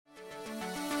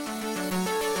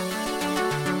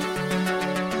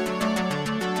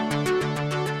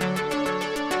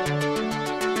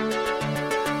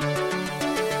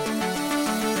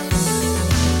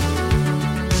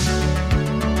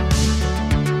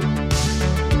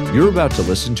You're about to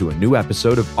listen to a new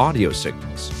episode of Audio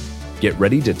Signals. Get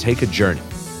ready to take a journey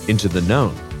into the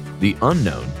known, the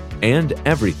unknown, and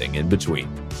everything in between.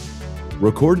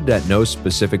 Recorded at no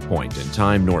specific point in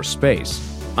time nor space,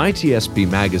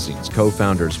 ITSP Magazine's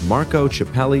co-founders Marco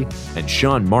Ciappelli and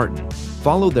Sean Martin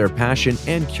follow their passion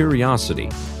and curiosity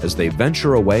as they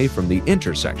venture away from the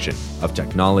intersection of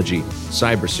technology,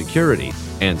 cybersecurity,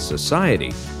 and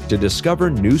society to discover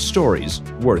new stories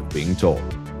worth being told.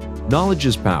 Knowledge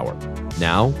is power,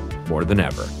 now more than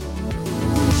ever.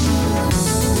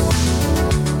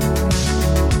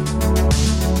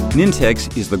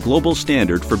 Nintex is the global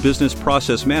standard for business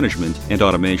process management and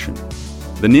automation.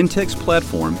 The Nintex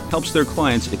platform helps their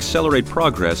clients accelerate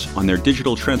progress on their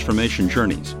digital transformation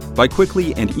journeys by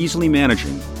quickly and easily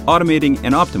managing, automating,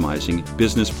 and optimizing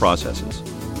business processes.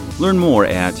 Learn more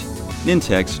at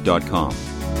nintex.com.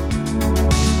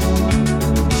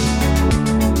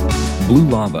 Blue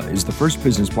Lava is the first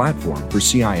business platform for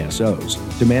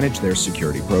CISOs to manage their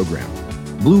security program.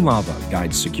 Blue Lava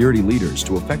guides security leaders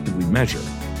to effectively measure,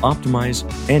 optimize,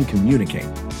 and communicate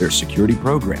their security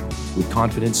program with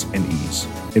confidence and ease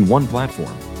in one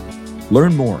platform.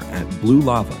 Learn more at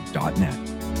bluelava.net.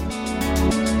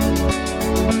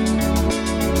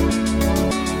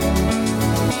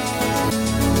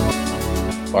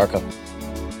 Marco,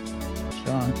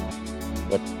 Sean,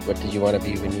 what did you want to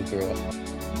be when you grew up?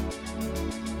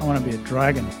 I want to be a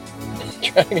dragon.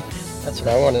 Dragon? That's what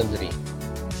I wanted to be.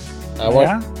 I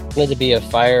wanted to be a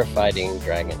firefighting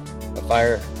dragon. A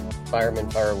fireman,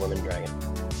 firewoman dragon.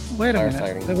 Wait a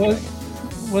minute.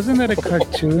 Wasn't that a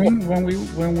cartoon when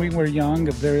we were young,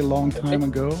 a very long time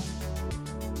ago?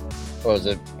 What was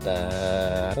it?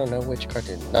 I don't know which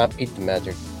cartoon. Not Pete the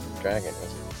Magic Dragon,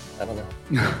 was it? I don't know.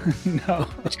 No.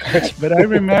 But I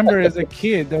remember as a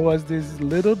kid, there was this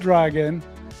little dragon,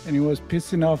 and he was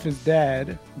pissing off his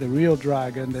dad, the real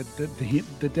dragon.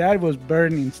 The dad was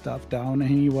burning stuff down, and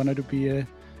he wanted to be a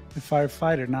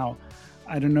firefighter. Now,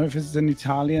 I don't know if it's an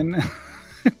Italian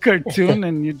cartoon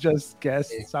and you just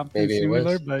guessed something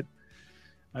similar, but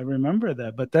I remember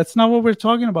that. But that's not what we're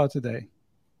talking about today.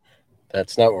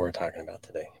 That's not what we're talking about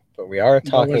today. But we are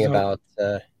talking about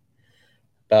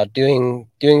doing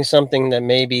something that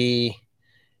may be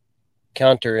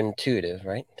counterintuitive,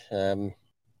 right?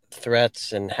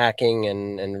 Threats and hacking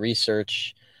and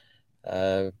research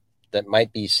that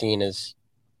might be seen as,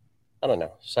 I don't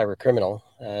know, cyber criminal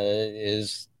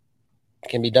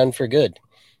can be done for good.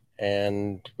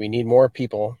 And we need more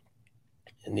people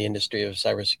in the industry of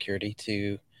cybersecurity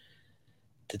to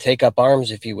take up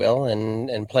arms, if you will,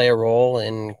 and play a role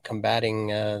in combating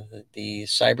the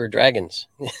cyber dragons.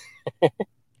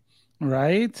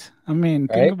 Right? I mean,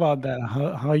 think about that,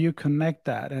 how you connect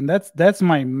that. And that's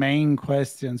my main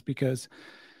questions, because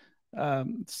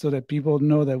so that people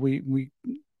know that we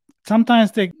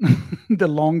sometimes take the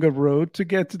longer road to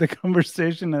get to the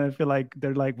conversation. And I feel like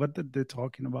they're like, what are they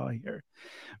talking about here?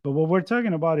 But what we're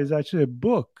talking about is actually a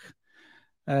book.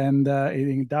 And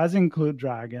it does include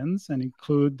dragons and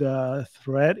include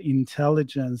threat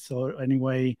intelligence, or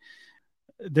anyway,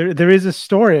 there is a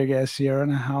story, I guess, here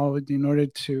on how, in order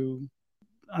to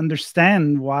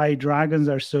understand why dragons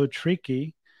are so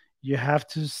tricky, you have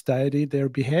to study their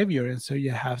behavior. And so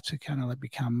you have to kind of like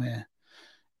become an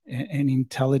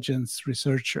intelligence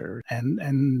researcher.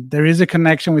 And there is a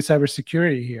connection with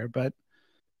cybersecurity here, but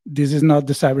this is not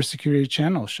the cybersecurity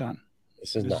channel, Sean.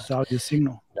 This is not Audio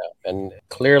Signal. No, and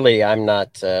clearly I'm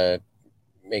not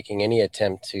making any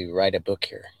attempt to write a book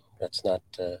here. That's not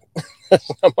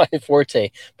my forte.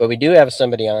 But we do have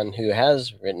somebody on who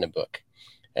has written a book,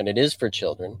 and it is for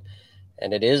children,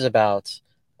 and it is about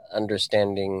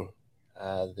understanding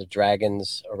the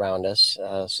dragons around us,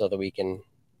 so that we can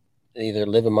either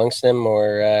live amongst them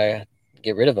or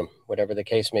get rid of them, whatever the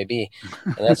case may be.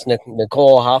 And that's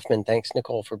Nicole Hoffman. Thanks,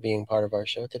 Nicole, for being part of our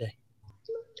show today.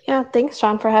 Yeah, thanks,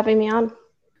 Sean, for having me on.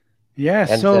 Yeah,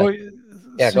 And, so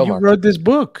you wrote this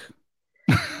book.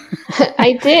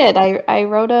 I did. I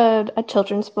wrote a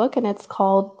children's book, and it's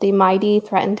called The Mighty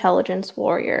Threat Intelligence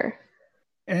Warrior.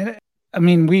 And I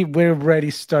mean, we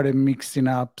already started mixing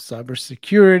up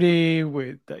cybersecurity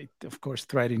with, of course,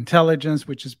 threat intelligence,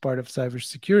 which is part of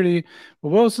cybersecurity. But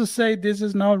we'll also say this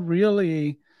is not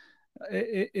really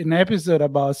an episode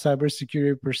about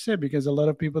cybersecurity per se, because a lot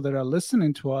of people that are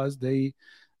listening to us, they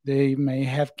may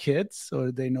have kids,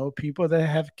 or they know people that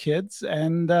have kids,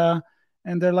 and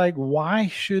they're like, why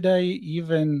should I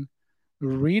even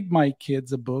read my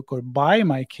kids a book or buy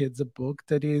my kids a book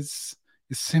that it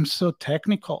seems so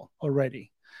technical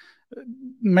already?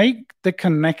 Make the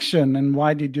connection, and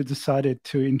why did you decide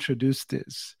to introduce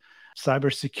this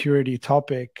cybersecurity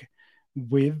topic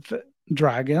with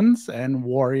dragons and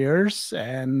warriors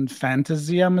and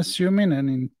fantasy, I'm assuming,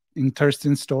 and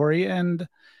interesting story, and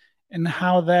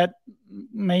how that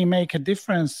may make a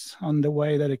difference on the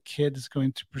way that a kid is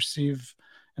going to perceive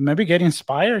and maybe get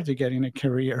inspired to get in a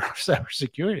career of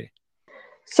cybersecurity.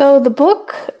 So the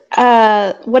book,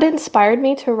 what inspired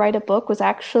me to write a book was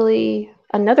actually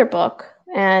another book,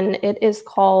 and it is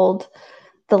called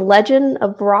The Legend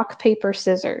of Rock, Paper,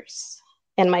 Scissors.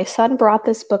 And my son brought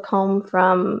this book home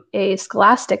from a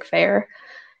Scholastic fair,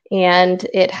 and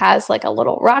it has like a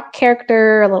little rock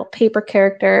character, a little paper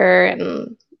character,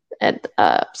 and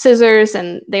scissors,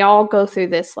 and they all go through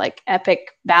this like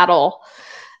epic battle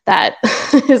that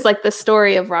is like the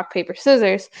story of rock, paper,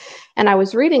 scissors. And I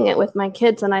was reading it with my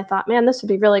kids, and I thought, man, this would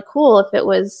be really cool if it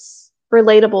was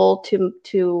relatable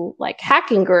to like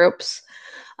hacking groups.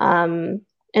 And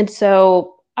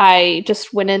so I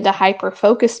just went into hyper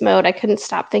focus mode. I couldn't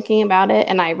stop thinking about it,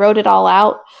 and I wrote it all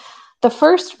out. The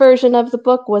first version of the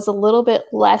book was a little bit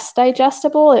less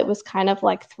digestible. It was kind of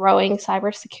like throwing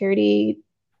cybersecurity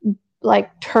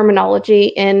like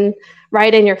terminology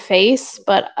right in your face.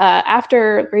 But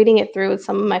after reading it through with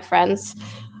some of my friends,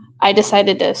 I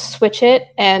decided to switch it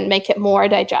and make it more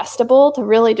digestible to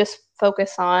really just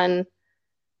focus on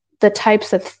the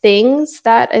types of things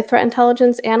that a threat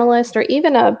intelligence analyst or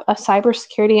even a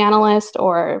cybersecurity analyst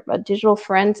or a digital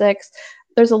forensics,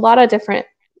 there's a lot of different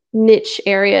niche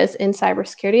areas in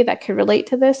cybersecurity that could relate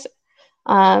to this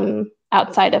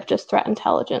outside of just threat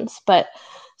intelligence. But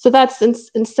so that's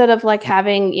instead of like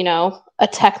having, a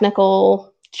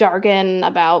technical jargon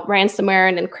about ransomware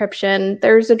and encryption,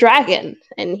 there's a dragon,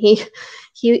 and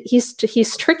he's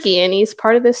tricky, and he's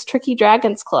part of this tricky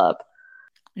dragons club.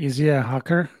 Is he a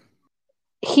hacker?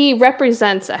 He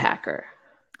represents a hacker.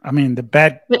 I mean, the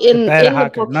bad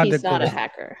hacker, not he's not a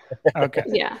hacker. Okay.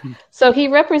 Yeah. So he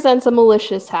represents a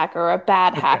malicious hacker or a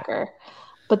bad hacker.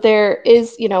 But there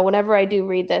is, whenever I do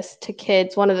read this to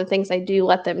kids, one of the things I do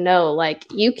let them know, like,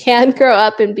 you can grow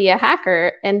up and be a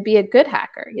hacker and be a good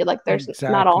hacker. You're like, there's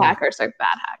not all hackers are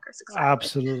bad hackers. Exactly.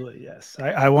 Absolutely. Yes.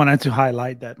 I wanted to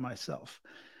highlight that myself.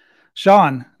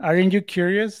 Sean, aren't you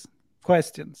curious?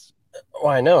 Questions?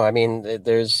 Well, I know. I mean,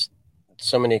 there's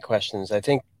so many questions. I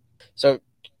think, so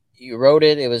you wrote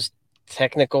it, it was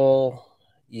technical.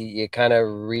 You kind of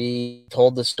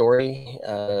retold the story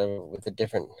with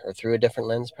through a different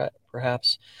lens,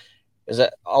 perhaps. Is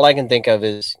that all I can think of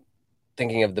is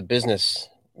thinking of the business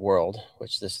world,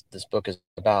 which this book is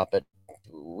about. But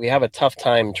we have a tough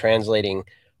time translating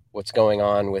what's going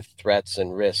on with threats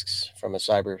and risks from a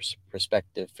cyber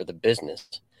perspective for the business.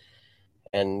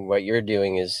 And what you're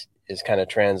doing is kind of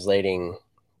translating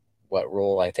what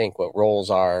roles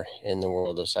are in the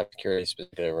world of cybersecurity,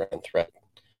 specifically around threat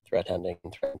hunting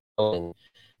and threat intelligence,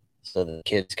 so the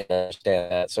kids can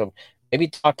understand that. So maybe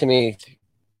talk to me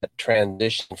the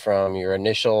transition from your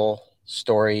initial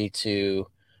story to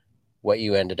what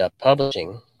you ended up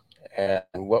publishing, and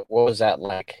what was that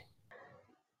like?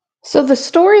 So the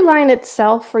storyline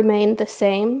itself remained the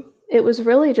same. It was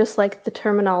really just like the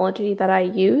terminology that I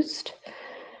used.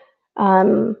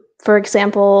 For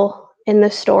example, in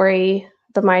the story,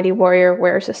 the mighty warrior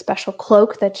wears a special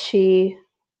cloak that she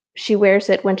wears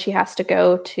it when she has to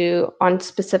go on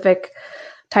specific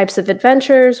types of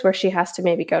adventures where she has to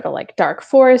maybe go to like dark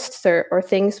forests or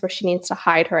things where she needs to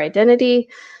hide her identity.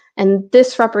 And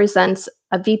this represents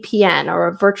a VPN, or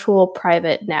a virtual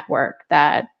private network,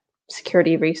 that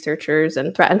security researchers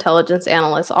and threat intelligence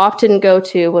analysts often go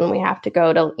to when we have to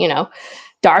go to,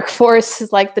 dark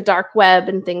forests like the dark web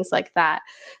and things like that.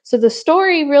 So the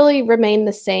story really remained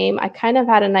the same. I kind of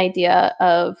had an idea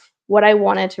of what I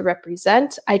wanted to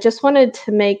represent. I just wanted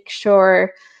to make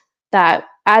sure that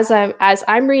as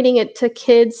I'm reading it to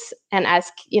kids, and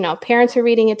as parents are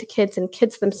reading it to kids, and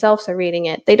kids themselves are reading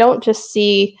it, they don't just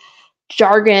see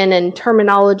jargon and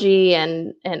terminology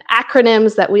and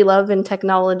acronyms that we love in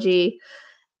technology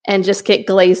and just get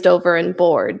glazed over and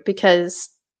bored. Because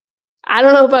I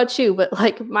don't know about you, but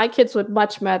like, my kids would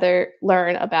much rather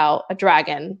learn about a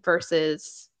dragon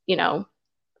versus, a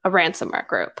ransomware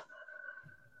group.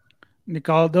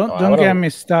 Nicole, don't get me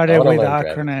started with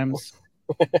acronyms.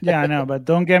 Yeah, I know, but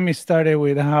don't get me started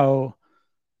with how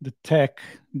the tech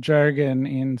jargon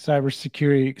in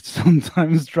cybersecurity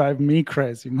sometimes drive me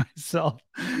crazy myself.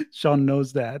 Sean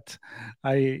knows that.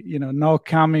 Not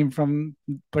coming from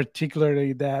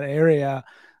particularly that area,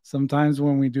 sometimes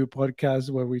when we do podcasts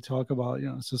where we talk about,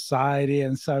 society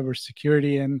and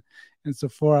cybersecurity and so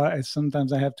forth,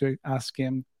 sometimes I have to ask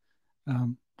him,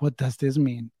 what does this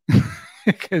mean?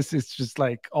 Because it's just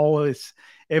like always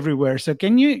everywhere. So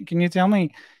can you tell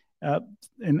me,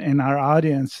 in our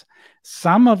audience,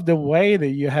 some of the way that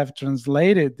you have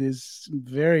translated this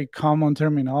very common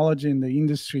terminology in the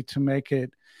industry to make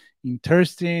it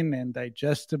interesting and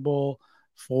digestible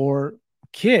for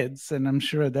kids. And I'm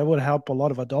sure that would help a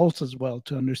lot of adults as well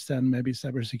to understand maybe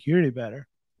cybersecurity better.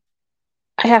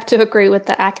 I have to agree with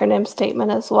the acronym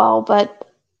statement as well, but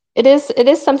it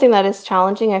is something that is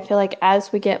challenging. I feel like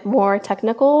as we get more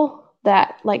technical,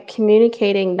 that like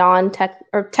communicating non-tech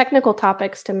or technical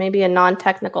topics to maybe a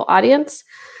non-technical audience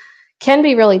can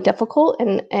be really difficult.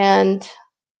 And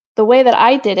the way that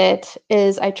I did it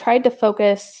is I tried to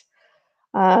focus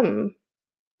on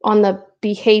the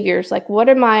behaviors, like what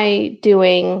am I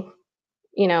doing,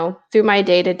 through my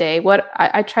day to day. What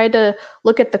I tried to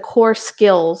look at the core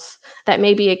skills that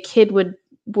maybe a kid would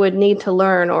need to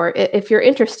learn, or if you're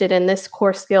interested in this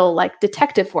core skill, like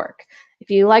detective work, if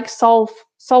you like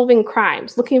solving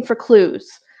crimes, looking for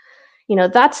clues,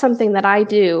 that's something that I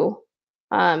do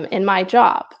in my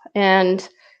job. And,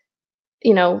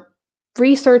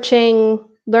 researching,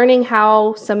 learning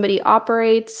how somebody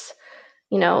operates,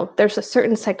 there's a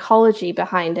certain psychology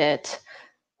behind it.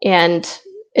 And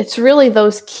it's really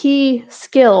those key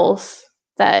skills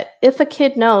that if a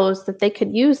kid knows that they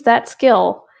could use that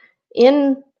skill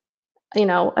in,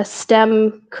 a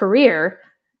STEM career,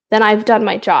 then I've done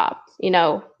my job.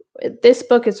 This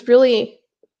book is really,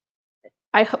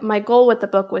 my goal with the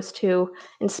book was to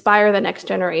inspire the next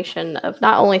generation of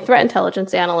not only threat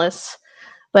intelligence analysts,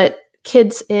 but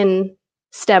kids in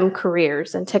STEM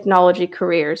careers and technology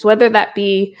careers, whether that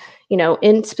be,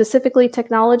 in specifically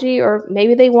technology, or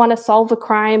maybe they want to solve a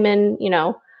crime in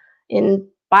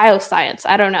bioscience.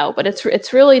 I don't know, but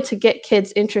it's really to get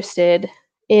kids interested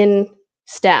in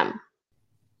STEM.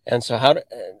 And so how,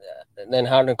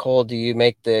 Nicole, do you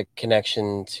make the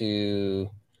connection to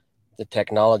the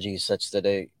technology such that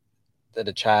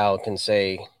a child can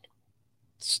say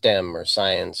STEM or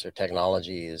science or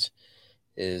technology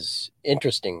is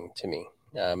interesting to me?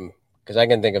 Because I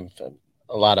can think of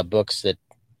a lot of books that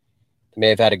may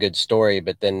have had a good story,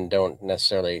 but then don't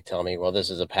necessarily tell me, well, this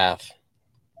is a path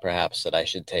perhaps that I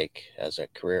should take as a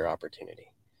career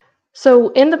opportunity. So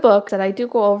in the book that I do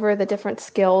go over the different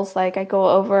skills, like I go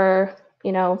over,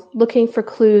 looking for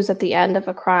clues at the end of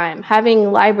a crime,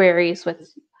 having libraries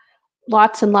with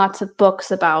lots and lots of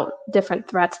books about different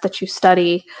threats that you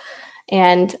study.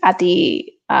 And at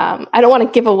the, I don't want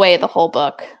to give away the whole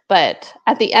book, but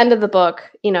at the end of the book,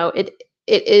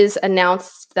 it is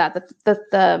announced that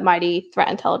the mighty threat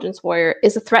intelligence warrior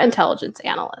is a threat intelligence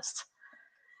analyst.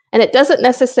 And it doesn't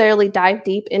necessarily dive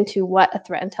deep into what a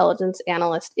threat intelligence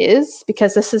analyst is,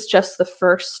 because this is just the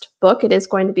first book. It is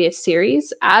going to be a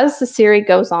series. As the series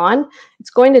goes on, it's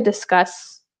going to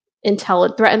discuss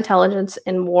threat intelligence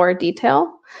in more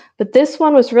detail. But this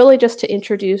one was really just to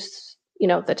introduce,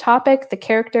 the topic, the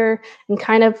character, and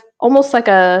kind of almost like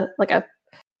a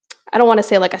I don't want to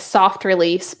say like a soft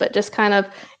release, but just kind of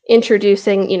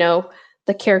introducing,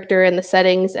 the character and the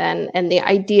settings and the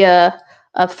idea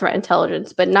of threat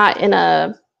intelligence, but not in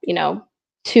a,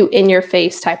 too in your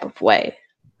face type of way.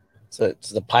 So it's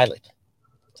the pilot.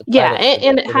 Yeah.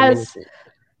 And it has,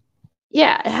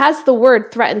 it has the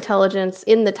word threat intelligence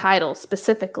in the title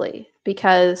specifically,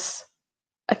 because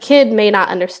a kid may not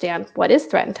understand what is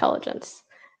threat intelligence.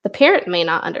 The parent may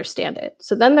not understand it.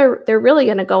 So then they're really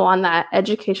going to go on that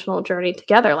educational journey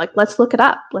together. Like, let's look it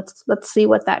up. Let's see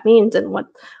what that means and what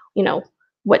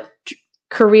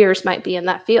careers might be in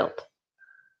that field.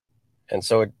 And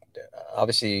so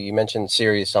obviously you mentioned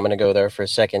series, so I'm going to go there for a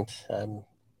second. I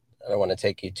don't want to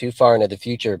take you too far into the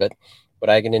future, but what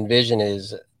I can envision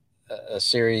is a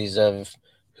series of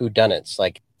whodunits,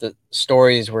 like the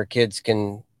stories where kids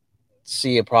can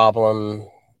see a problem,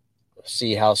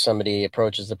 see how somebody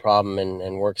approaches the problem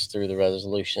and works through the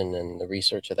resolution and the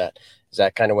research of that. Is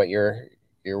that kind of what you're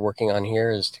working on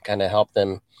here, is to kind of help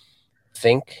them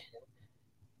think?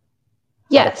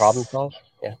 Yes. How to problem solve?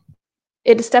 Yeah.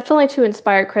 It is definitely to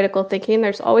inspire critical thinking.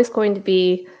 There's always going to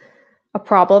be a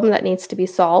problem that needs to be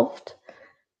solved.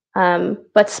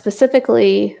 But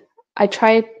specifically, I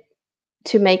try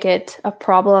to make it a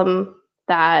problem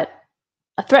that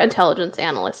a threat intelligence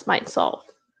analyst might solve.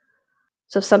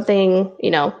 So something,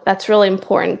 that's really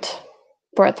important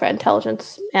for a threat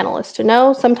intelligence analyst to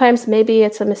know. Sometimes maybe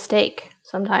it's a mistake.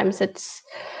 Sometimes it's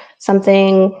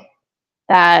something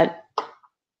that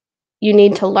you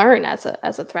need to learn as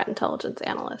a threat intelligence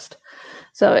analyst.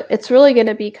 So it's really going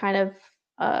to be kind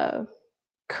of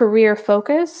career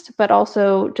focused, but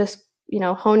also just,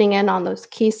 honing in on those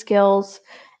key skills,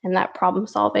 and that problem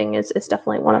solving is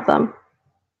definitely one of them.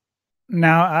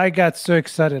 Now, I got so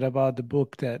excited about the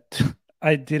book that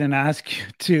I didn't ask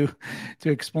you to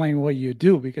explain what you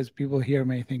do, because people here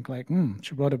may think like,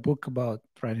 she wrote a book about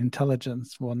threat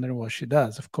intelligence, wonder what she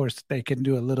does. Of course, they can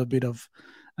do a little bit of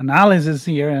analysis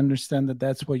here and understand that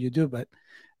that's what you do. But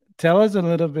tell us a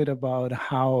little bit about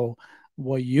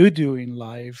what you do in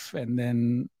life, and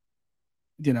then,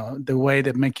 the way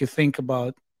that make you think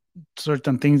about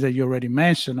certain things that you already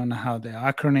mentioned, on how the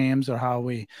acronyms, or how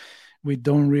we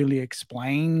don't really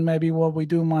explain maybe what we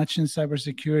do much in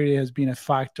cybersecurity, has been a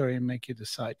factor in make you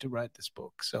decide to write this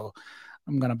book. So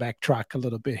I'm going to backtrack a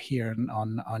little bit here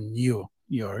on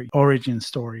your origin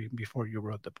story before you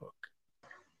wrote the book.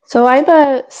 So I'm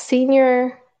a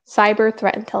senior cyber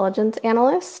threat intelligence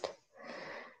analyst.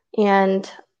 And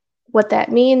what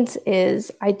that means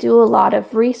is I do a lot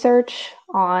of research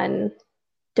on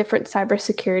different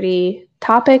cybersecurity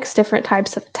topics, different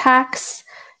types of attacks,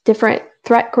 different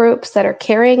threat groups that are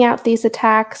carrying out these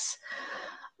attacks,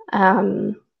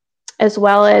 as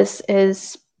well as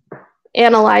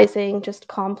analyzing just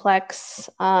complex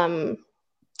malware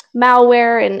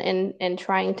and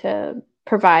trying to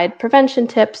provide prevention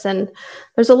tips. And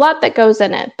there's a lot that goes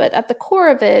in it. But at the core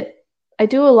of it, I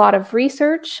do a lot of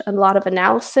research, a lot of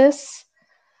analysis,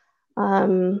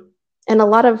 and a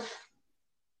lot of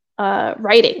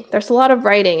writing. There's a lot of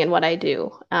writing in what I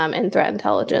do in threat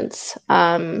intelligence.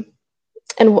 And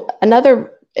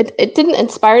it didn't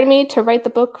inspire me to write the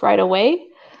book right away,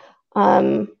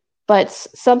 but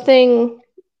something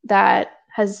that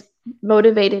has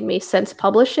motivated me since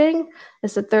publishing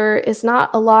is that there is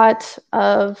not a lot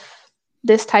of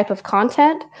this type of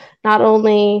content, not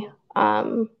only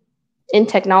in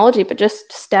technology, but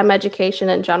just STEM education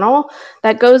in general,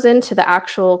 that goes into the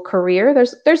actual career.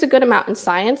 There's a good amount in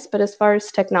science, but as far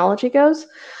as technology goes,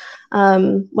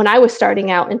 when I was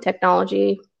starting out in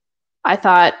technology, I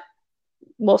thought,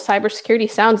 well, cybersecurity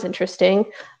sounds interesting,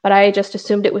 but I just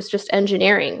assumed it was just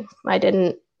engineering. I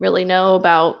didn't really know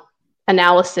about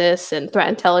analysis and threat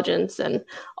intelligence, and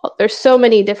there's so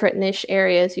many different niche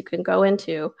areas you can go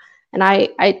into. And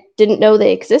I didn't know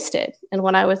they existed. And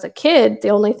when I was a kid, the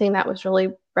only thing that was really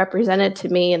represented to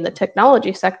me in the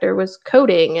technology sector was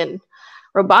coding and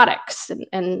robotics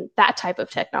and that type of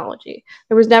technology.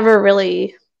 There was never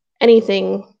really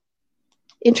anything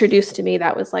introduced to me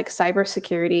that was like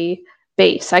cybersecurity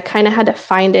based. I kind of had to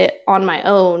find it on my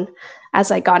own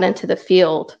as I got into the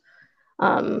field.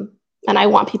 And I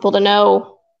want people to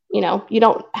know, you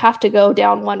don't have to go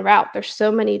down one route. There's so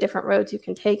many different roads you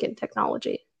can take in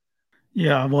technology.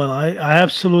 Yeah, well, I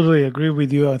absolutely agree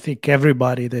with you. I think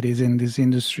everybody that is in this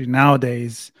industry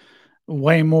nowadays,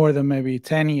 way more than maybe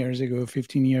 10 years ago,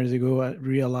 15 years ago,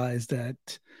 realized that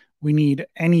we need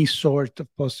any sort of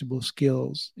possible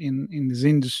skills in this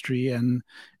industry, and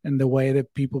the way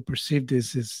that people perceive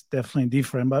this is definitely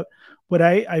different. But what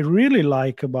I really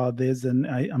like about this, and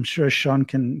I'm sure Sean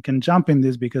can jump in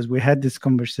this because we had this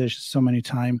conversation so many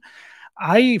times,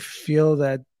 I feel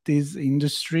that this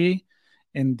industry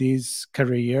and this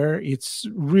career, it's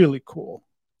really cool.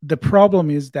 The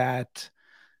problem is that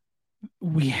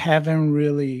we haven't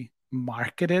really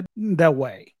marketed that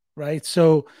way, right?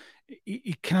 So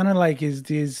it kind of like is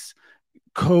this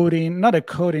coding, not a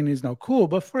coding is not cool,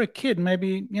 but for a kid,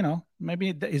 maybe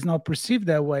it is not perceived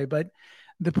that way. But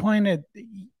the point that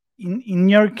in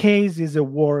your case is a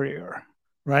warrior,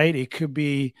 right? It could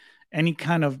be any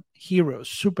kind of hero,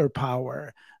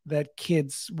 superpower that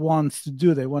kids wants to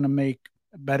do. They want to make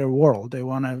a better world. They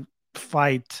want to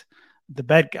fight the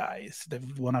bad guys. They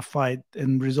want to fight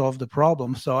and resolve the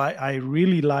problem. So I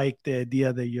really like the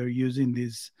idea that you're using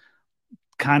this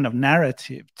kind of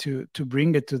narrative to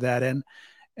bring it to that. And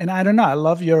I don't know, I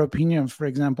love your opinion, for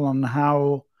example, on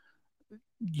how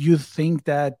you think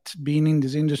that being in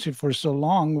this industry for so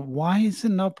long, why is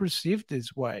it not perceived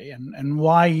this way? And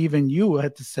why even you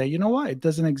had to say, you know what, it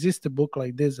doesn't exist a book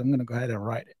like this. I'm going to go ahead and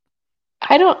write it.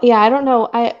 I don't know.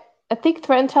 I think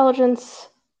threat intelligence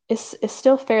is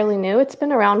still fairly new. It's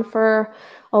been around for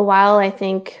a while, I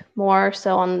think more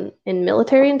so in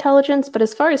military intelligence. But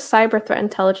as far as cyber threat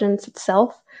intelligence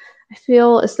itself, I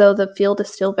feel as though the field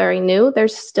is still very new.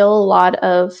 There's still a lot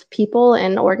of people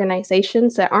and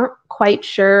organizations that aren't quite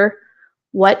sure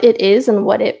what it is and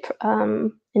what it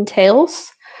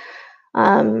entails.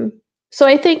 So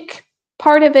I think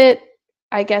part of it,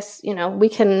 I guess, we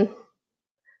can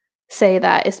say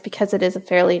that it's because it is a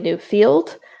fairly new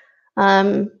field.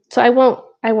 So I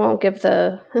won't give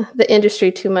the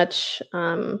industry too much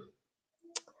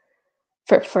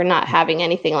for not having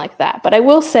anything like that. But I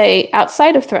will say,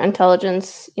 outside of threat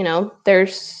intelligence,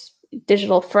 there's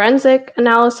digital forensic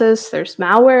analysis, there's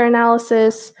malware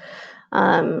analysis,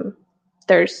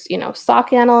 there's,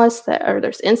 SOC analysts or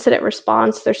there's incident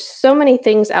response. There's so many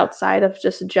things outside of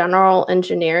just general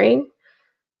engineering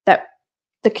that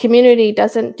the community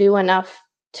doesn't do enough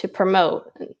to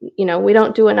promote. We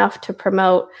don't do enough to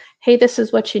promote, hey, this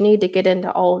is what you need to get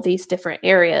into all of these different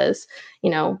areas.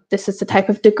 This is the type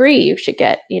of degree you should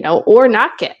get, or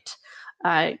not get.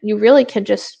 You really can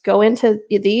just go into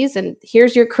these and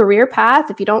here's your career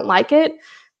path. If you don't like it,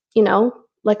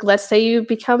 like let's say you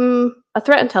become a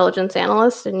threat intelligence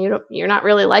analyst and you're not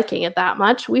really liking it that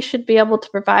much, we should be able to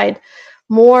provide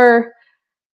more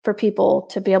for people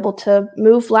to be able to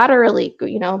move laterally,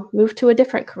 move to a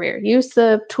different career, use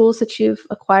the tools that you've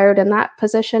acquired in that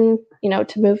position,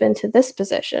 to move into this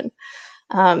position.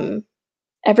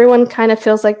 Everyone kind of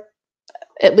feels like,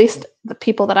 at least the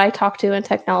people that I talk to in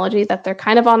technology, that they're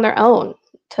kind of on their own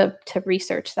to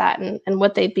research that and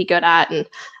what they'd be good at and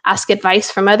ask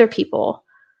advice from other people.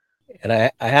 And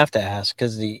I have to ask,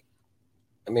 because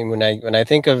when I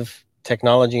think of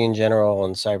technology in general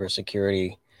and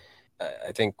cybersecurity,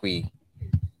 I think we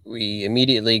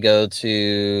immediately go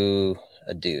to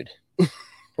a dude,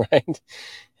 right?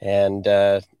 And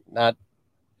not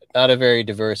a very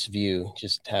diverse view,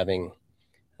 just having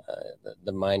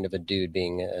the mind of a dude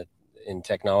being in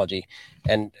technology.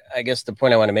 And I guess the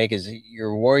point I want to make is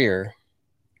your warrior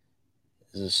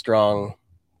is a strong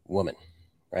woman,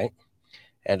 right?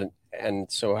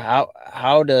 And so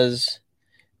how does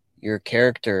your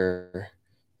character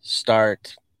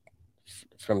start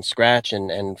from scratch and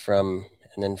then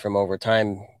from over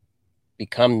time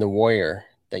become the warrior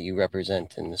that you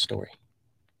represent in the story?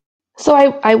 So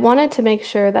I wanted to make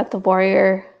sure that the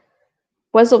warrior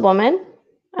was a woman,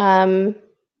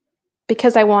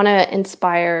 because I want to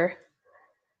inspire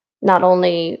not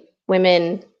only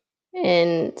women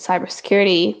in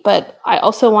cybersecurity, but I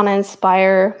also want to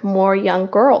inspire more young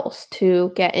girls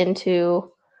to get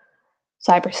into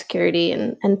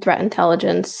cybersecurity and threat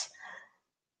intelligence.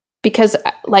 Because,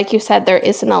 like you said, there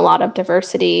isn't a lot of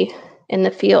diversity in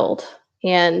the field.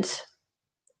 And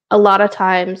a lot of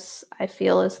times I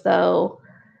feel as though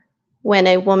when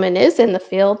a woman is in the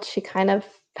field, she kind of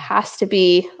has to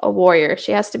be a warrior.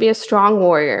 She has to be a strong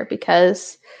warrior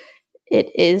because it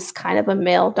is kind of a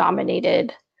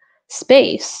male-dominated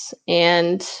space.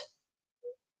 And,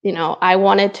 I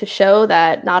wanted to show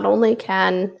that not only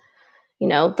can,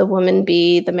 the woman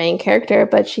be the main character,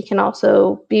 but she can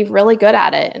also be really good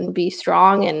at it and be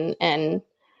strong and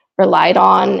relied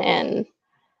on and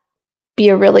be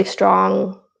a really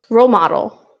strong role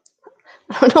model.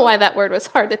 I don't know why that word was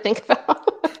hard to think about.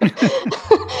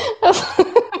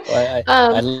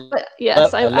 But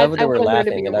yes, I love that we're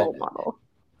laughing. And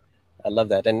I love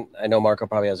that. And I know Marco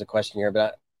probably has a question here,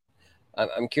 but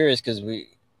I'm curious because we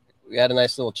had a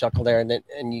nice little chuckle there.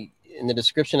 And you, in the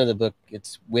description of the book,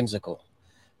 it's whimsical.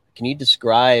 Can you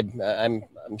describe, I'm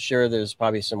sure there's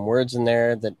probably some words in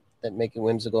there that make it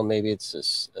whimsical. Maybe it's a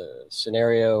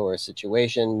scenario or a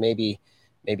situation. Maybe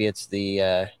it's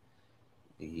the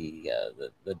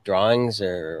drawings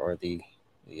or the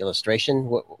illustration.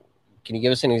 What can you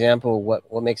give us an example of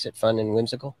what makes it fun and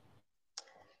whimsical?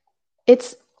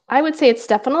 I would say it's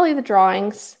definitely the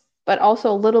drawings, but also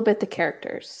a little bit the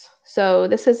characters. So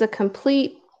this is a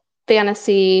complete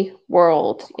fantasy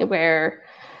world where,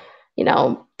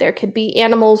 there could be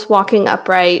animals walking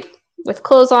upright with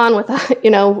clothes on,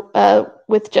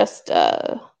 with just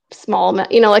small,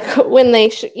 like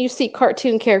when you see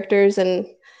cartoon characters and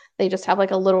they just have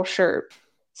like a little shirt.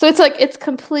 So it's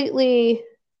completely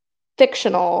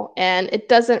fictional and it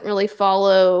doesn't really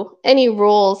follow any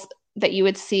rules that you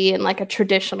would see in like a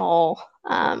traditional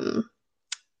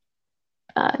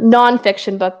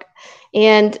nonfiction book.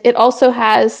 And it also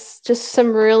has just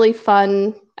some really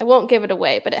fun, I won't give it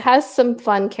away, but it has some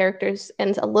fun characters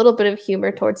and a little bit of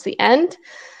humor towards the end.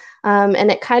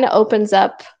 And it kind of opens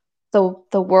up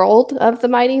the world of the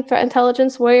Mighty Threat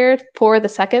Intelligence Warrior for the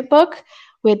second book,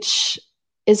 which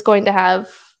is going to have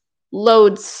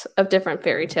loads of different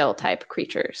fairy tale type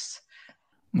creatures.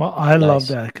 Well, I love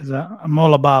that because I'm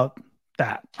all about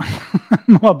that.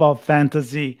 I'm all about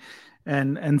fantasy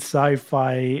and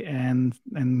sci-fi and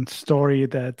story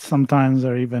that sometimes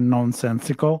are even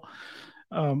nonsensical.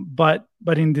 But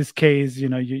in this case,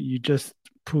 you just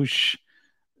push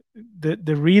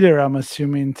the reader, I'm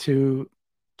assuming, to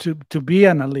be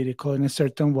analytical in a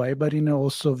certain way, but in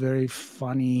also very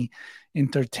funny,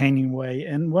 entertaining way.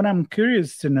 And what I'm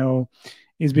curious to know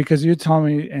is because you told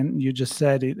me, and you just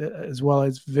said it as well,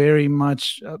 it's very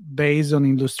much based on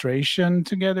illustration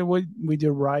together with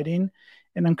your writing.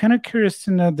 And I'm kind of curious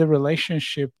to know the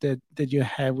relationship that you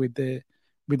have with the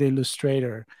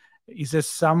illustrator. is it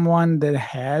someone that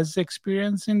has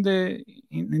experience in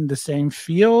the same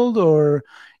field, or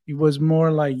it was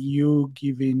more like you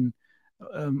giving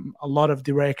a lot of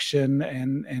direction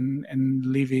and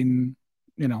leaving,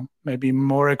 maybe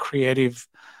more a creative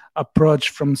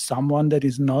approach from someone that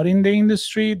is not in the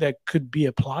industry? That could be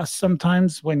a plus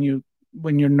sometimes when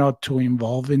you're not too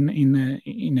involved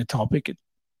in a topic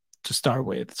to start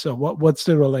with. So what's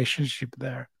the relationship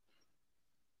there?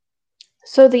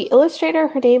 So the illustrator,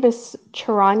 her name is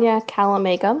Charanya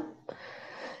Kalamegam,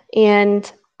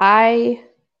 and I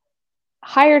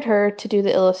hired her to do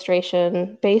the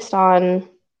illustration based on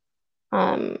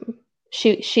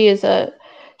she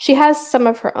has some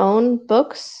of her own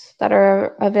books that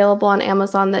are available on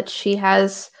Amazon that she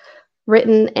has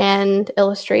written and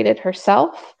illustrated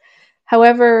herself.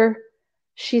 However,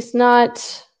 she's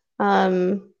not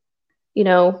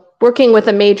working with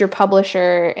a major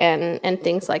publisher and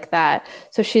things like that.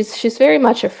 So she's very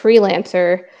much a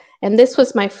freelancer. And this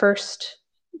was my first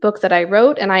book that I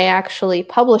wrote, and I actually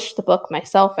published the book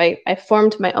myself. I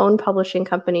formed my own publishing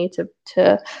company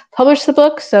to publish the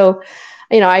book. So,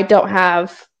 I don't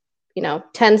have,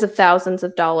 tens of thousands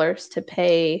of dollars to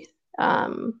pay, a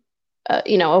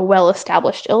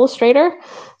well-established illustrator.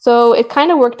 So it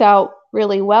kind of worked out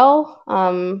really well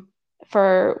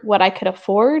for what I could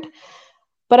afford.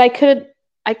 But I couldn't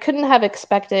have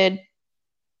expected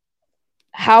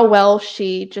how well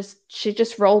she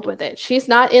just rolled with it. She's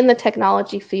not in the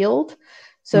technology field,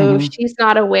 so she's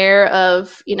not aware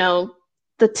of,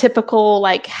 the typical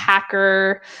like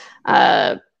hacker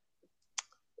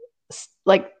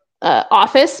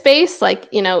office space, like,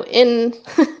 in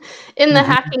in the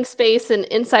hacking space and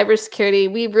in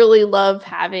cybersecurity, we really love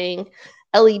having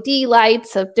LED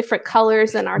lights of different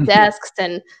colors in our desks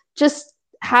and just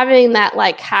having that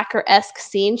like hacker-esque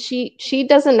scene. She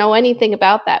doesn't know anything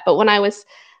about that. But when I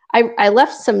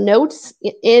left some notes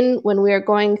in when we were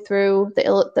going through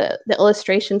the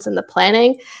illustrations and the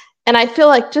planning, and I feel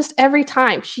like just every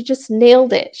time she just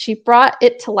nailed it. She brought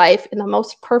it to life in the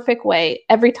most perfect way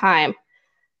every time.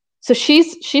 So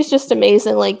she's just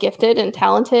amazingly gifted and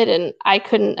talented, and I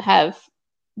couldn't have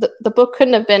the book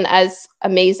couldn't have been as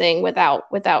amazing without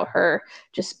her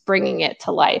just bringing it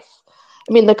to life.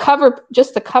 I mean, the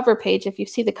cover page, if you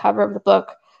see the cover of the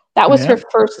book, that was her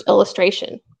first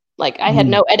illustration. Like, I had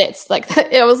no edits. Like,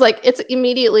 it was like, it's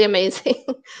immediately amazing.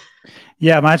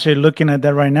 Yeah, I'm actually looking at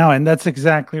that right now. And that's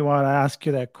exactly why I asked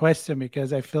you that question,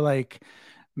 because I feel like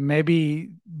maybe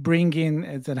bringing,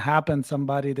 as it happened,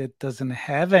 somebody that doesn't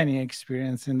have any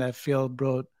experience in that field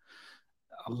brought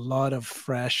a lot of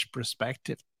fresh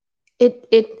perspective.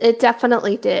 It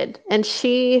definitely did. And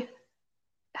she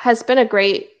has been a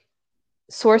great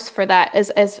source for that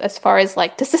as far as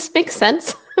like, does this make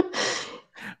sense?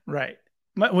 Right.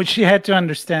 But she had to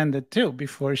understand it too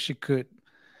before she could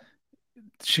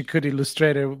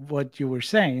illustrate what you were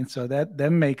saying. So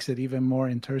that makes it even more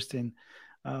interesting,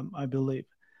 I believe.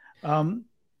 Sean,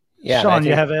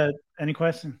 you have any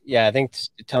question? Yeah, I think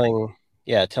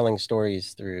telling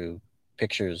stories through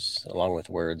pictures along with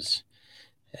words,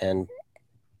 and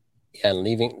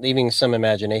leaving some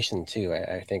imagination too.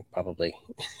 I think probably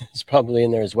it's probably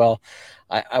in there as well.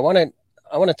 I want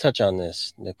to touch on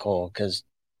this, Nicole, because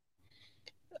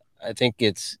I think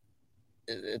it's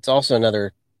also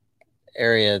another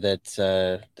area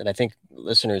that I think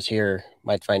listeners here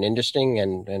might find interesting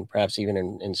and perhaps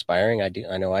even inspiring.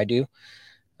 I know I do.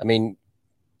 I mean,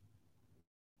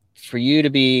 for you to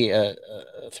be a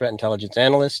threat intelligence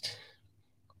analyst,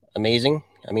 amazing.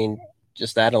 I mean,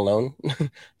 just that alone,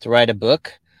 to write a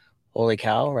book, holy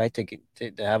cow, right? To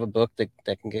have a book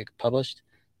that can get published,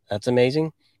 that's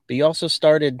amazing. But you also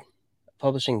started a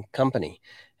publishing company.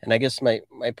 And I guess my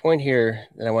point here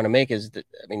that I want to make is that,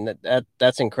 I mean,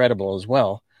 that's incredible as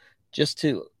well, just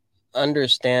to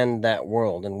understand that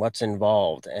world and what's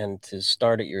involved and to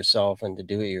start it yourself and to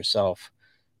do it yourself.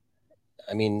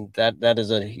 I mean, that is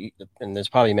and there's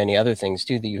probably many other things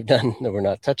too that you've done that we're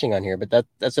not touching on here, but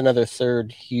that's another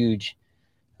third huge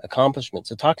accomplishment.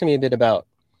 So talk to me a bit about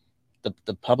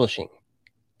the publishing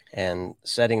and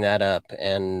setting that up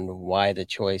and why the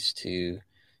choice to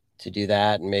do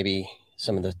that, and maybe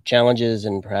some of the challenges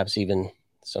and perhaps even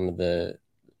some of the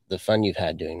fun you've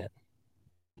had doing it.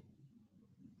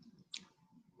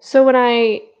 So when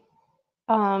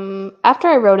after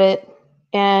I wrote it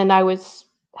and I was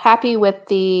happy with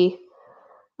the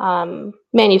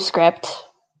manuscript,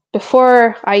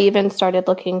 before I even started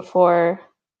looking for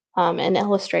an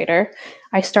illustrator,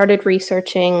 I started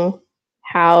researching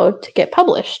how to get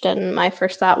published. And my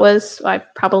first thought was, I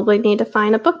probably need to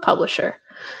find a book publisher.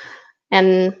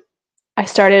 And I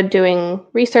started doing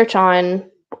research on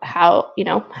how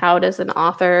does an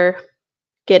author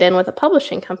get in with a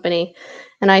publishing company?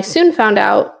 And I soon found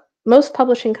out most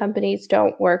publishing companies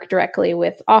don't work directly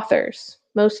with authors.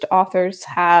 Most authors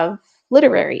have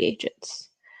literary agents,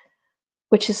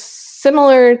 which is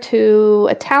similar to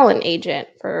a talent agent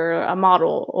for a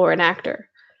model or an actor.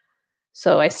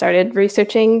 So I started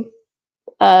researching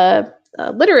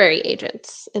literary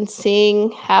agents and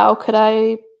seeing how could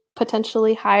I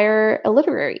potentially hire a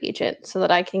literary agent so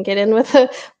that I can get in with a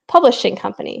publishing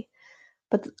company.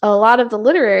 But a lot of the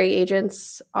literary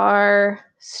agents are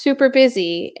super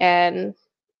busy, and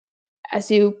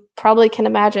as you probably can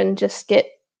imagine, just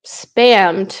get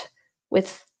spammed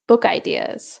with book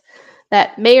ideas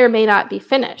that may or may not be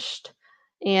finished.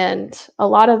 And a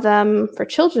lot of them for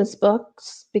children's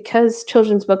books, because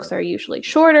children's books are usually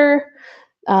shorter,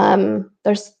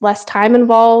 there's less time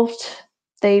involved,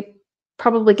 they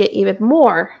probably get even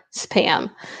more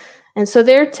spam. And so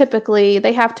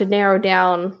they have to narrow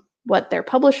down what their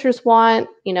publishers want,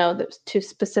 to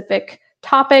specific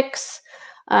topics.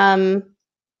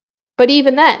 But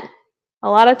even then, a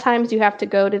lot of times you have to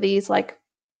go to these like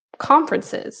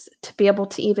conferences to be able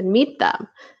to even meet them.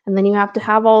 And then you have to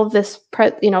have all of this,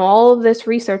 all of this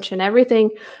research and everything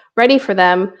ready for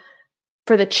them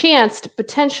for the chance to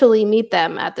potentially meet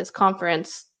them at this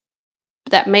conference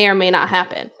that may or may not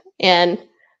happen. And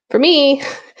for me,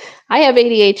 I have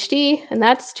ADHD, and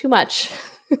that's too much.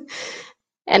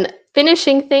 And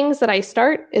finishing things that I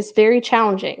start is very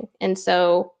challenging. And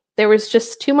so there was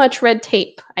just too much red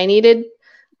tape.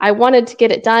 I wanted to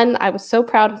get it done. I was so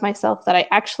proud of myself that I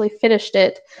actually finished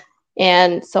it.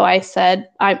 And so I said,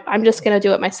 I'm just going to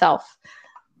do it myself.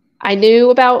 I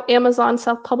knew about Amazon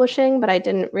self-publishing, but I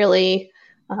didn't really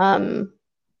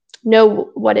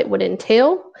know what it would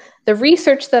entail. The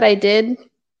research that I did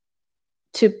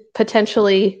to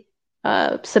potentially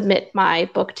submit my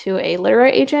book to a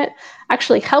literary agent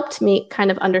actually helped me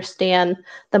kind of understand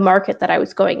the market that I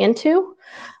was going into.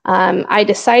 I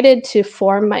decided to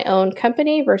form my own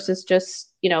company versus just,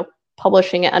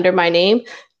 publishing it under my name,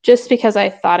 just because I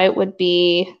thought it would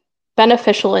be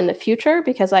beneficial in the future,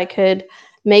 because I could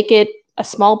make it a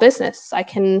small business. I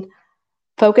can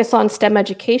focus on STEM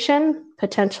education,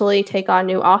 potentially take on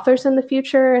new authors in the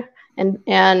future,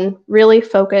 and really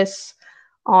focus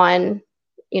on,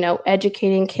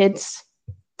 educating kids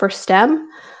for STEM.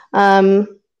 And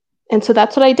so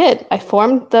that's what I did. I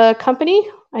formed the company.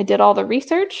 I did all the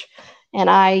research, and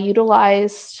I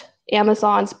utilized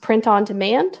Amazon's print on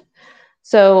demand.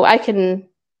 So I can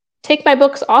take my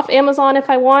books off Amazon if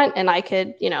I want, and I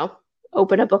could,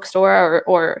 open a bookstore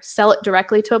or sell it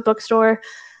directly to a bookstore.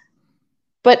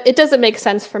 But it doesn't make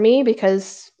sense for me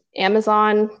because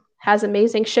Amazon has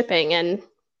amazing shipping, and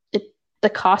the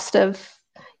cost of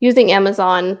using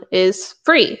Amazon is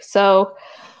free. So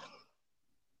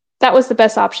that was the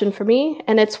best option for me,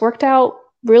 and it's worked out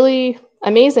really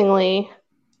amazingly,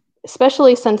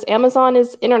 especially since Amazon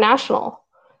is international.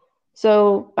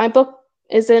 So my book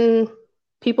is in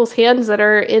people's hands that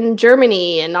are in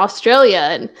Germany and Australia,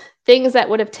 and things that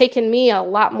would have taken me a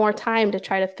lot more time to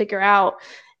try to figure out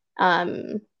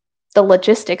the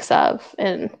logistics of.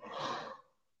 And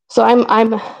so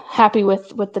I'm happy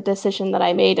with the decision that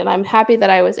I made, and I'm happy that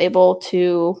I was able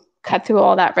to cut through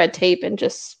all that red tape and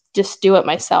just do it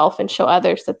myself and show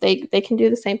others that they can do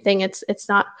the same thing. It's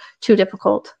not too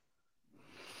difficult.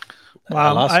 Wow.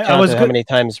 I lost count of how many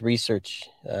times research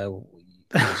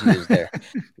was used there,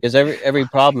 because every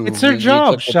problem. It's her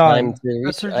job, Sean.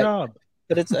 That's her job.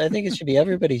 But I think it should be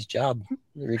everybody's job,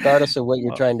 regardless of what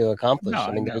you're trying to accomplish.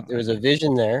 There was a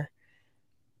vision there,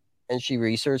 and she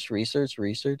researched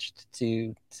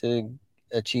to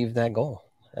achieve that goal.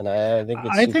 And I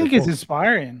think it's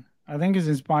inspiring. I think it's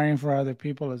inspiring for other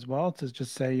people as well to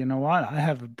just say, you know what, I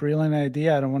have a brilliant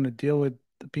idea. I don't want to deal with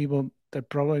the people that are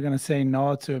probably going to say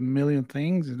no to a million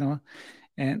things,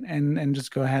 and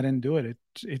just go ahead and do it.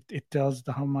 It tells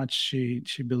how much she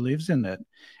believes in it.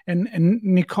 And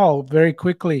Nicole, very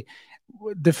quickly,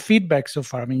 the feedback so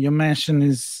far. I mean, you mentioned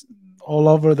is all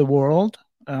over the world.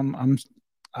 I'm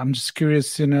just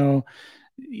curious to know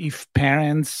if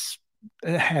parents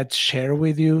had shared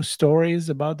with you stories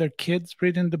about their kids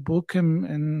reading the book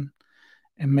and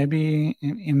maybe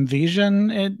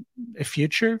envision a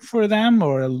future for them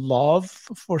or a love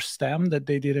for STEM that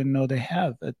they didn't know they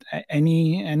have.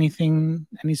 Any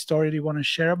story you want to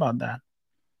share about that?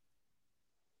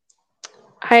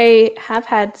 I have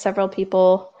had several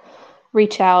people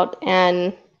reach out,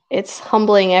 and it's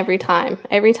humbling every time.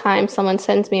 Every time someone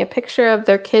sends me a picture of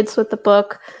their kids with the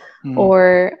book,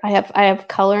 or I have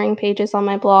coloring pages on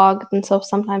my blog, and so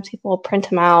sometimes people will print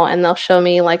them out and they'll show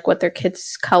me like what their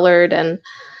kids colored, and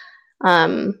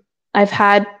I've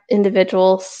had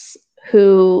individuals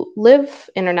who live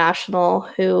international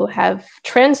who have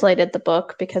translated the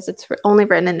book, because it's only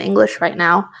written in English right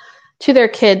now, to their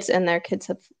kids, and their kids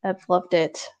have loved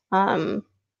it. And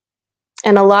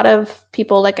a lot of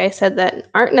people, like I said, that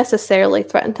aren't necessarily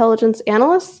threat intelligence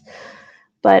analysts,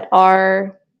 but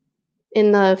are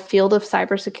in the field of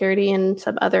cybersecurity and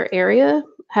some other area,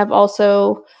 have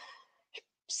also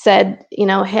said,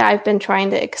 hey, I've been trying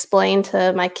to explain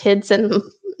to my kids and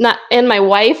my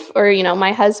wife, or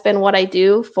my husband, what I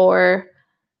do for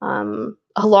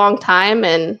a long time,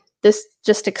 and this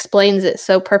just explains it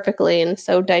so perfectly and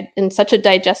so in such a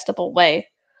digestible way.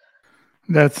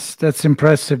 That's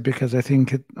impressive, because I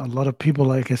think a lot of people,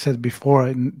 like I said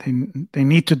before, they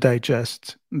need to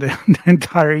digest the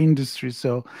entire industry.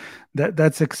 So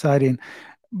that's exciting.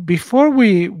 Before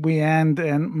we end,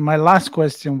 and my last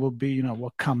question will be,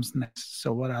 what comes next?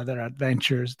 So what other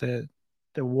adventures the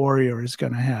Warrior is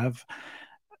going to have?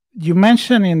 You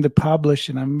mentioned in the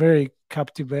publishing, I'm very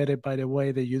captivated by the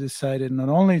way that you decided not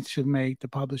only to make the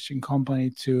publishing company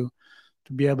to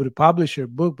be able to publish your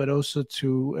book, but also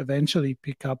to eventually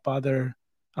pick up other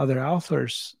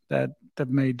authors that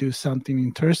may do something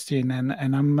interesting.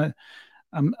 And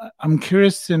I'm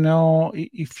curious to know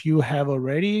if you have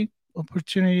already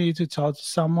opportunity to talk to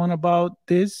someone about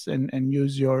this and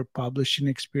use your publishing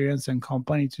experience and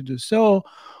company to do so,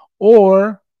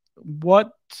 or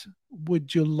what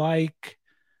would you like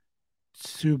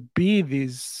to be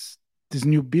this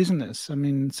new business? I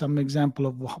mean, some example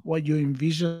of what you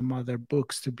envision other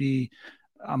books to be.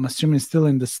 I'm assuming still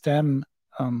in the STEM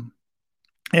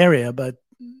area, but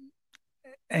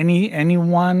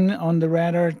anyone on the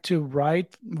radar to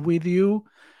write with you,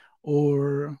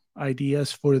 or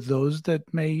ideas for those that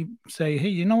may say, hey,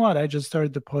 you know what, I just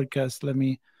started the podcast, let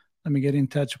me get in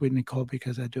touch with Nicole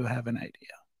because I do have an idea.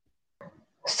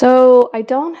 So I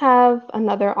don't have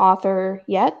another author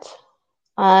yet,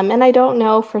 and I don't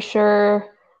know for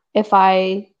sure if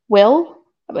I will.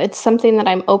 It's something that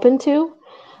I'm open to.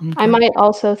 Okay. I might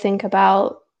also think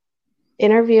about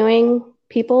interviewing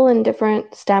people in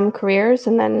different STEM careers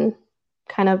and then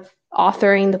kind of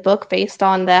authoring the book based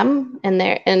on them and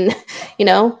there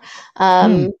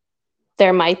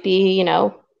might be,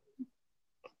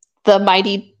 the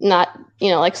mighty, not,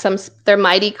 like their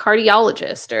mighty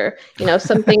cardiologist or,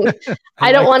 something.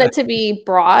 I don't want it to be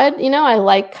broad, I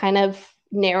like kind of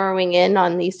narrowing in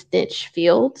on these niche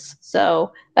fields.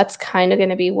 So that's kind of going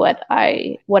to be what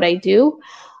I do.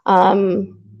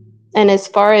 And as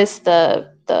far as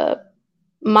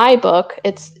my book,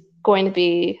 it's going to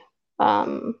be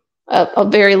a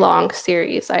very long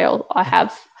series. I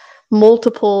have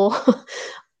multiple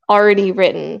already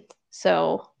written.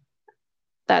 So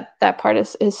that part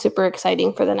is super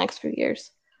exciting for the next few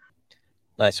years.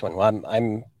 Nice one. Well,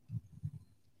 I'm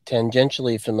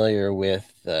tangentially familiar with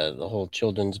the whole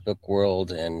children's book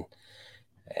world and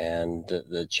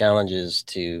the challenges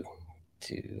to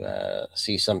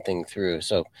see something through.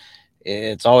 So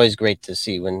it's always great to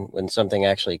see when something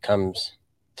actually comes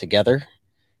together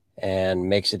and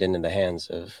makes it into the hands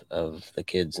of the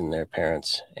kids and their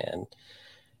parents,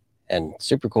 and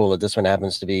super cool that this one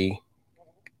happens to be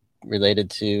related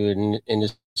to an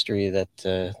industry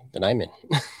that I'm in.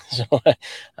 So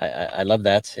I love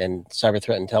that. And cyber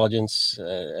threat intelligence,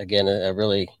 again, a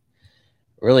really,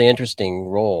 really interesting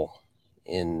role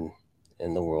in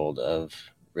the world of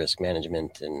risk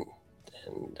management and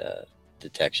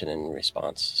detection and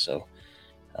response. So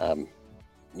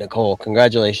Nicole,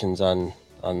 congratulations on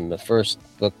the first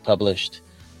book published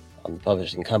on the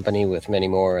publishing company, with many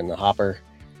more in the hopper.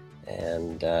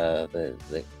 And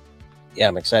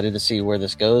I'm excited to see where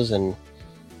this goes, and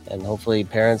hopefully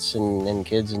parents and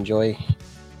kids enjoy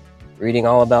reading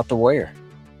all about the Warrior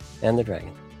and the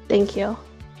Dragon. Thank you.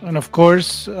 And of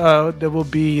course, there will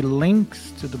be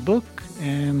links to the book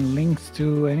and links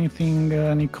to anything,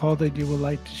 Nicole, that you would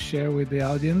like to share with the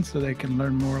audience so they can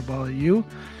learn more about you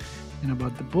and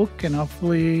about the book, and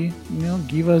hopefully,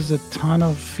 give us a ton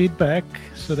of feedback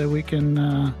so that we can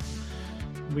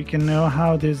know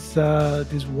how this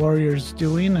Warrior's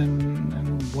doing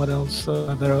and what else,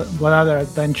 what other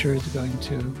adventure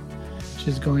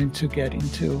she's going to get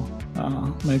into.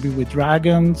 Maybe with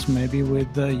dragons, maybe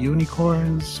with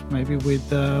unicorns, maybe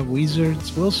with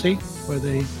wizards. We'll see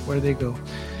where they go.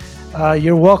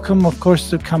 You're welcome, of course,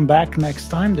 to come back next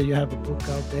time that you have a book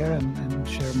out there and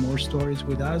share more stories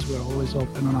with us. We're always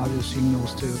open on Audio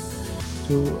Signals to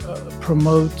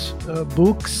promote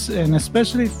books, and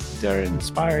especially if they're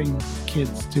inspiring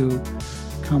kids to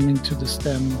come into the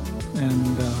STEM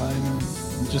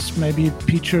and just maybe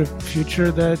picture a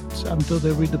future that until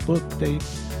they read the book, they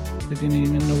They didn't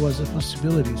even know was a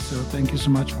possibility. So thank you so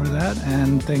much for that.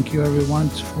 And thank you everyone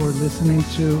for listening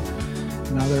to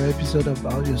another episode of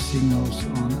Audio Signals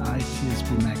on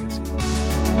ITSP Magazine.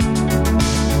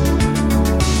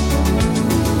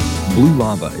 Blue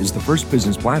Lava is the first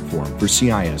business platform for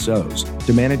CISOs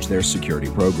to manage their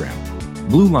security program.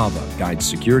 Blue Lava guides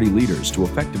security leaders to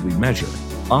effectively measure,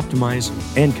 optimize,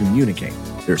 and communicate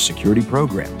their security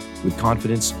program with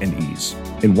confidence and ease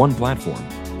in one platform.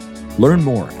 Learn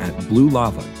more at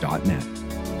bluelava.net.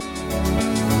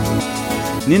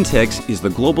 Nintex is the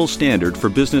global standard for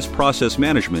business process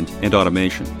management and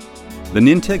automation. The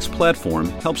Nintex platform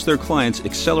helps their clients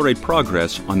accelerate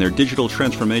progress on their digital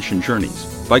transformation journeys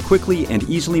by quickly and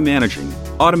easily managing,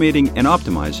 automating, and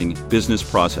optimizing business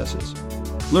processes.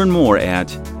 Learn more at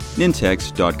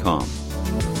nintex.com.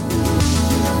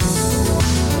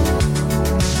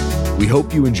 We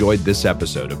hope you enjoyed this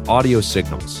episode of Audio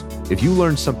Signals. If you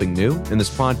learned something new and this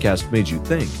podcast made you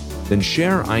think, then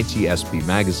share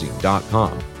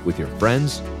itspmagazine.com with your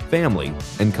friends, family,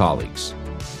 and colleagues.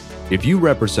 If you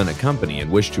represent a company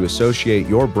and wish to associate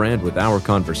your brand with our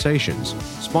conversations,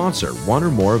 sponsor one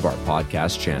or more of our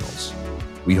podcast channels.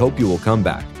 We hope you will come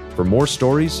back for more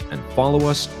stories and follow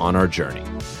us on our journey.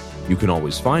 You can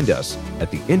always find us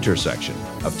at the intersection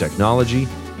of technology,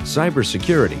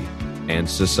 cybersecurity, and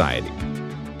society,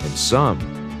 and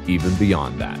some even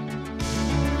beyond that.